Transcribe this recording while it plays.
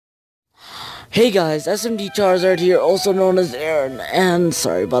Hey guys, smdcharizard here, also known as Aaron, and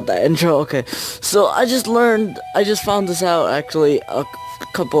sorry about that intro. Okay, so I just found this out actually a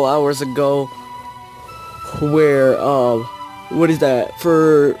couple hours ago, where what is that,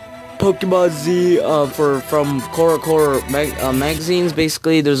 for Pokemon Z, from Coro magazines.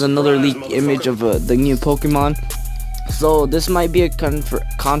 Basically, there's another leaked image of the new Pokemon. So this might be a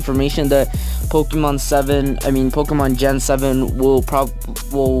confirmation that Pokemon Gen 7 will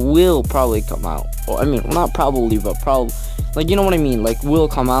probably come out. Or I mean, not probably, but like, you know what I mean, like, will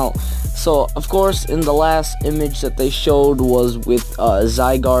come out. So of course, in the last image that they showed was with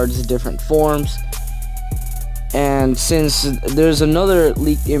Zygarde's different forms. And since there's another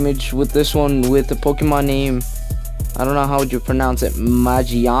leaked image with this one with the Pokemon name, I don't know how would you pronounce it,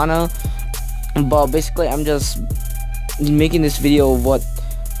 Magiana. But basically, I'm just making this video of what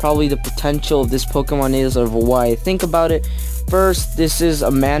probably the potential of this Pokemon is, or why I think about it. First, this is a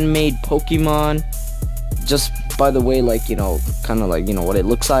man-made Pokemon, just by the way, like, you know, kind of like, you know, what it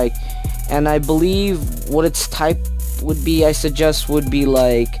looks like. And I believe what its type would be, I suggest, would be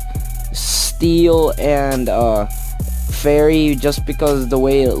like Steel and Fairy, just because the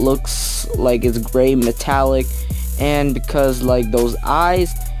way it looks, like it's gray metallic, and because like those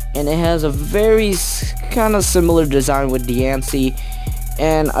eyes. And it has a very kind of similar design with Diancie,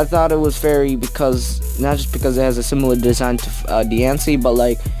 and I thought it was Fairy because, not just because it has a similar design to Diancie, but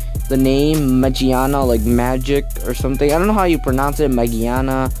like the name Magiana, like magic or something. I don't know how you pronounce it,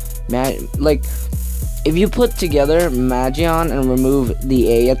 Magiana, like if you put together Magion and remove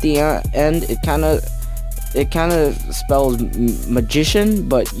the A at the end, it kind of spells magician,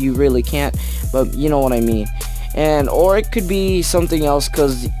 but you really can't, but you know what I mean. And or it could be something else,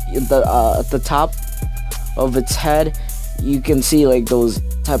 because at the top of its head you can see like those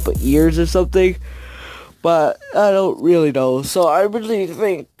type of ears or something, but I don't really know. So I really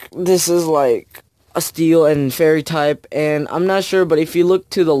think this is like a Steel and Fairy type, and I'm not sure, but if you look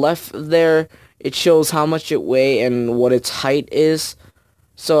to the left there, it shows how much it weighs and what its height is.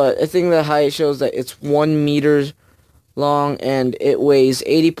 So I think the height shows that it's 1 meter long and it weighs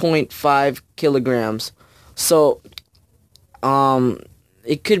 80.5 kilograms. So,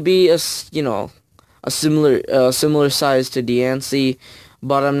 it could be a similar size to Diancie,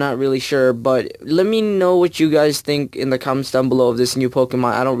 but I'm not really sure. But let me know what you guys think in the comments down below of this new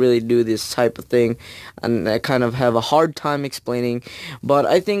Pokemon. I don't really do this type of thing, and I kind of have a hard time explaining. But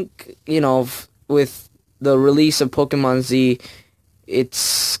I think, you know, with the release of Pokemon Z,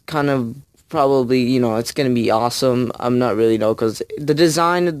 it's kind of probably, you know, it's gonna be awesome. I'm not really know, because the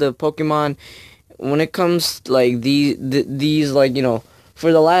design of the Pokemon, when it comes to, like, these like, you know,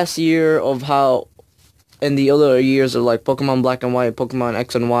 for the last year of how, and the other years of like Pokemon Black and White, Pokemon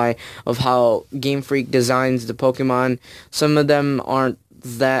X and Y, of how Game Freak designs the Pokemon, some of them aren't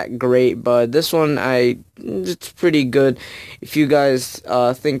that great, but this one, it's pretty good, if you guys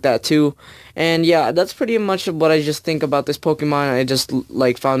think that too. And yeah, that's pretty much what I just think about this Pokemon. I just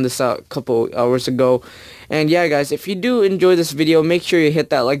like found this out a couple hours ago. And yeah guys, if you do enjoy this video, make sure you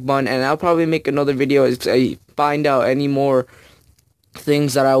hit that like button, and I'll probably make another video if I find out any more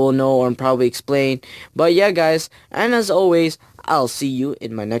things that I will know or probably explain. But yeah guys, and as always, I'll see you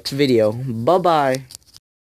in my next video. Bye bye.